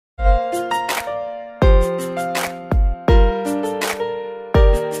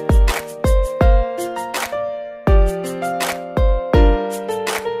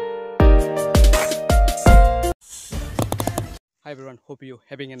everyone, hope you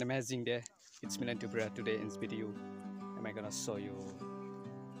having an amazing day. It's Milan Tripura. Today in this video am I gonna show you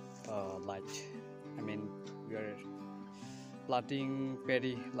we are planting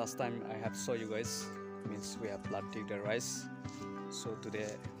paddy. Last time I have show you guys, means we have planted the rice. So today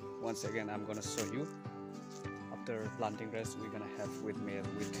once again I'm gonna show you. After planting rice we're gonna have with meal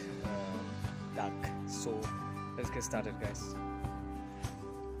with duck. So let's get started, guys.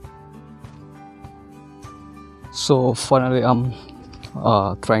 So finally I'm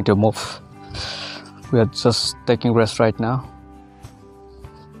trying to move. We are just taking rest right now.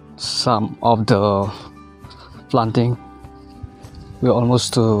 Some of the planting we're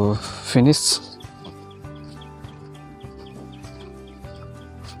almost finished.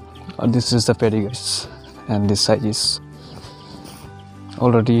 This is the paddy, guys, and this side is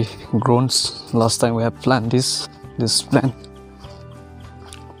already grown. Last time we have planted this plant,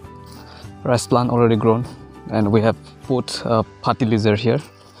 rice plant already grown, and we have put a fertilizer here.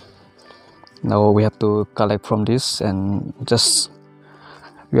 Now we have to collect from this and just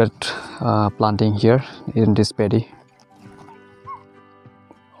we are planting here in this paddy.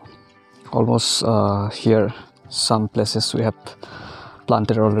 Almost here some places we have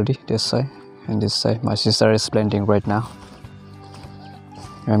planted already, this side and this side. My sister is planting right now,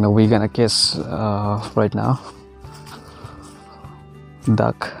 and we're gonna catch right now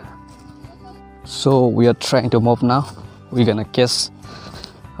duck. So we are trying to move now. We're gonna catch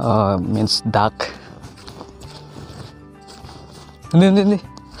means duck.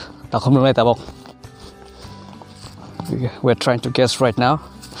 We're trying to catch right now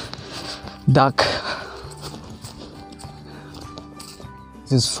duck.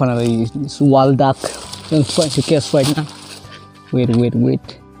 This is finally wild duck. I'm trying to catch right now.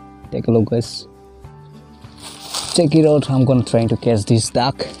 Wait. Take a look, guys. Check it out. I'm gonna try to catch this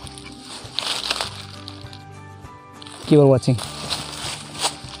duck. Keep on watching.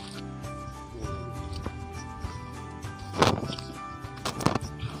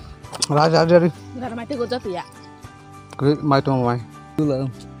 Ra. Mày tự có gì ạ? Cái mai to mày. Cứ là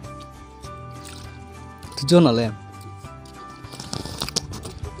thì chưa nào làm.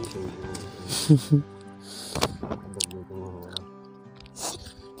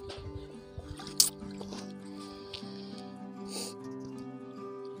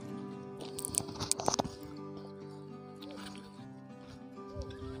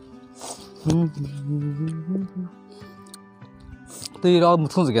 Thì đó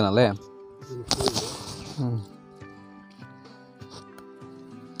một không gì cái nào làm.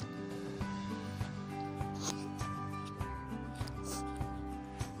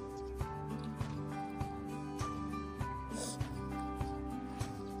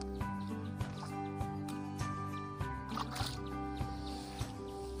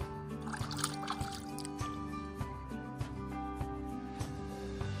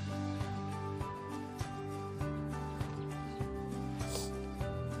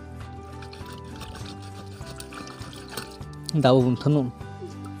 Đau vùng thân luôn.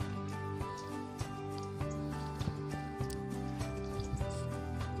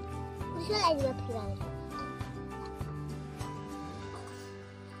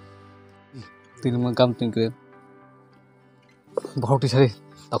 Tin mà cam tin kêu. Bảo đi chơi,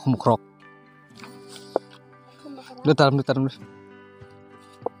 tao không khóc. Đưa taram đi.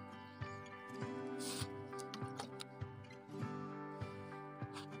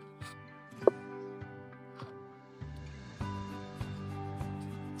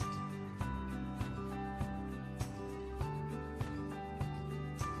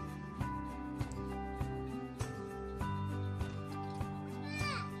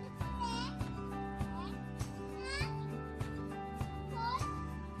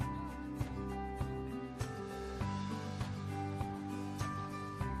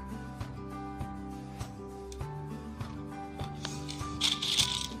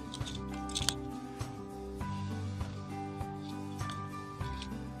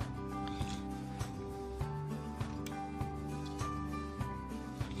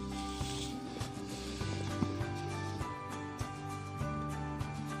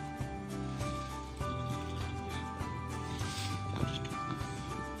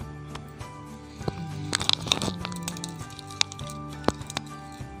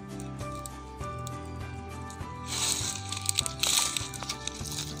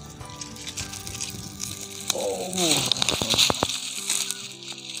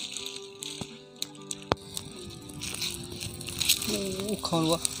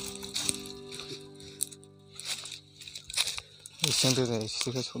 Con quá. Xem từ này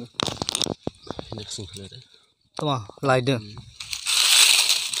xí cái chỗ này. Được xin khởi đấy. Tao mà lại được.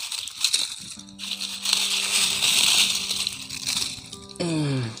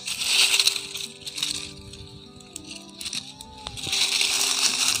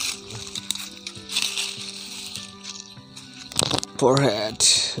 Forehead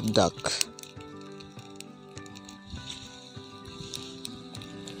duck.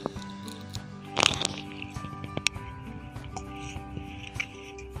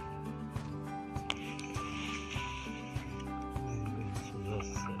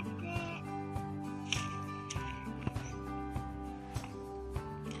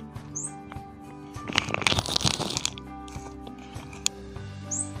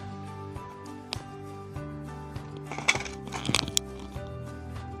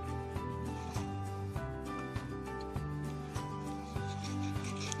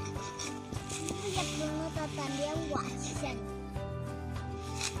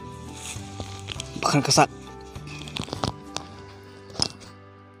 Makan kesak.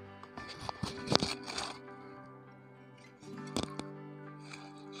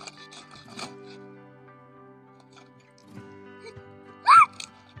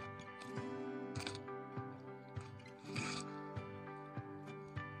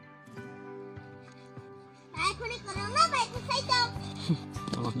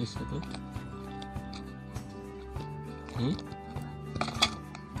 Oh, ini satu.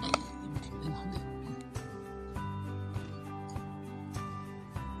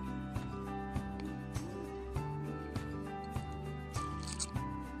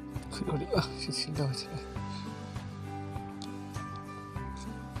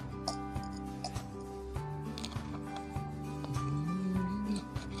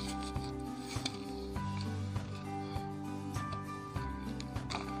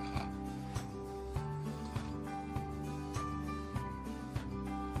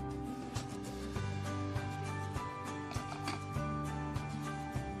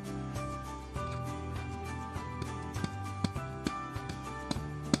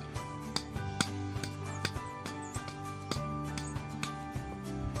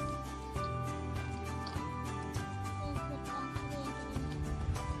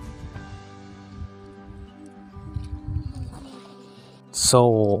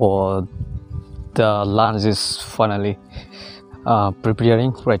 So the lunch is finally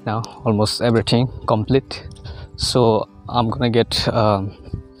preparing right now. Almost everything complete. So I'm gonna get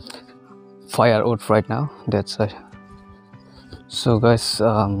firewood right now. That's it. So guys,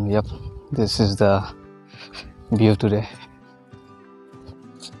 yep, this is the view today,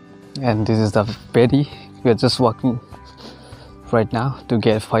 and this is the paddy. We are just walking right now to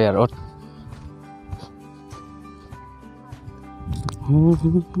get firewood.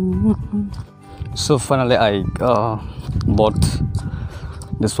 So finally I bought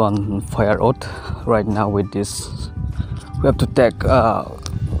this one firewood. Right now with this we have to take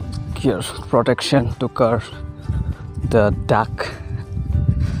gear protection to curve the duck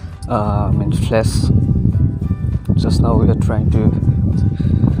flesh. Just now we are trying to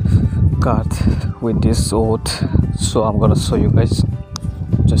cut with this wood, so I'm gonna show you guys.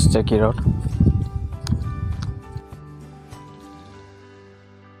 Just check it out.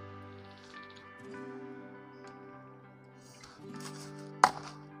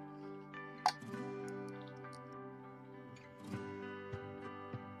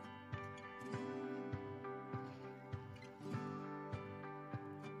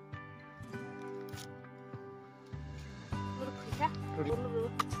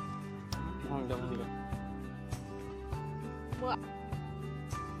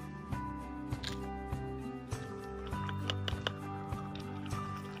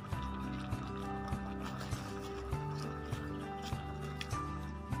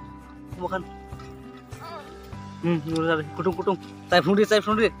 Makan. Kutung. Tay phun đi.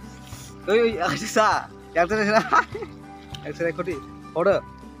 Ơi, sa. Yang tadi sana. Yang sana kodi. Order.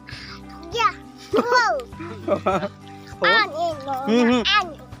 Ya. Wow.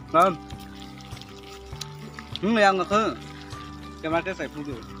 Ngon. Yang ngực. Cái má cái sải phun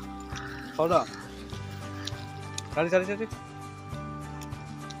đi. Order. Cari.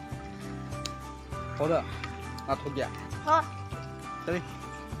 Order. Atuk ya. Hả? Cari.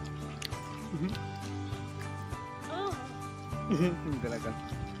 Silakan.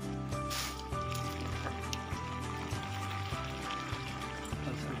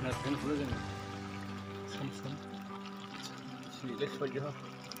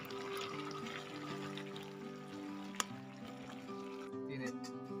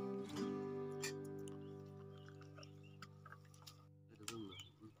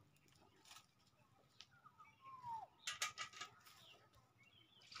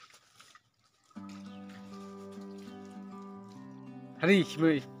 Hari,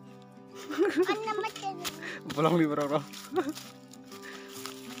 Mui. Ano naman? Pulang di berapa?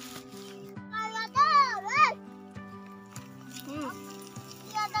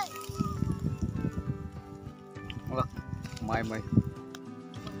 mai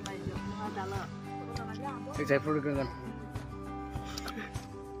mai chạy photo kan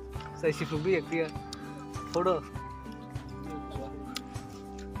saya si photo ya dia photo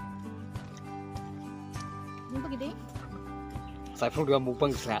Ini begini. saya photo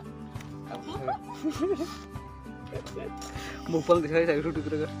mukbang sa mukbang saya photo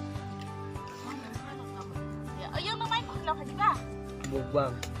kan Ya, ayun na may kulang ka juga.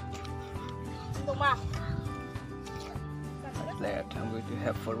 mukbang Untuk mah. that I'm going to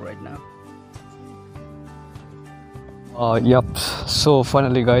have for right now. Yep, so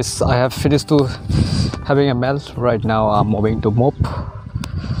finally guys, I have finished to having a meal. Right now I'm moving to mop.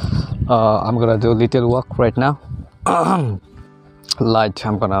 I'm gonna do little work right now. Like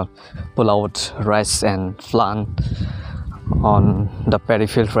I'm gonna pull out rice and plant on the paddy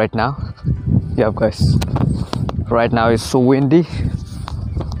field right now. Yep guys, right now it's so windy,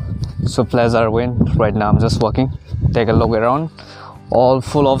 so pleasure wind. Right now I'm just walking, take a look around, all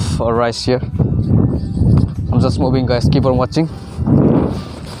full of rice here. I'm just moving guys, keep on watching.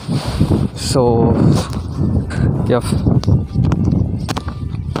 So yep,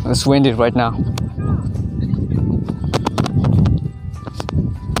 it's windy right now.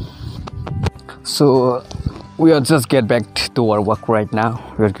 So we are just get back to our work right now.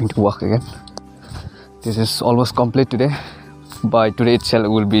 We are going to work again. This is almost complete today. By today itself it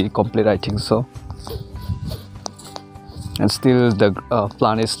will be complete, I think so. And still the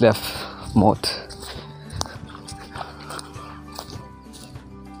plant is left mode.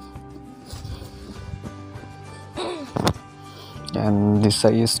 And this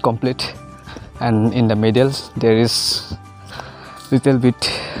side is complete, and in the middle there is little bit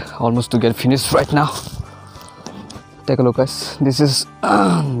almost to get finished right now. Take a look guys, this is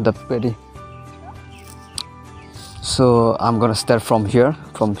the paddy. So I'm gonna start from here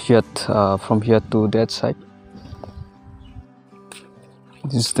to that side.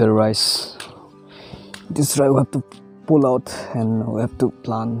 This is the rice. This rice we have to pull out and we have to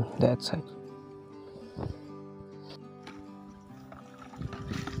plant that side.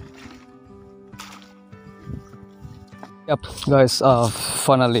 Yep guys,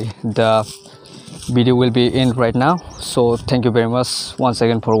 finally the video will be in right now. So thank you very much once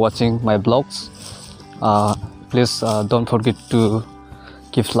again for watching my vlogs. Please don't forget to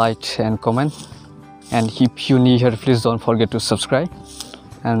give like and comment, and if you new here, please don't forget to subscribe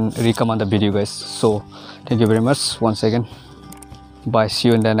and recommend the video guys. So thank you very much once again. Bye, see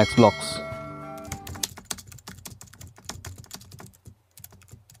you in the next vlogs.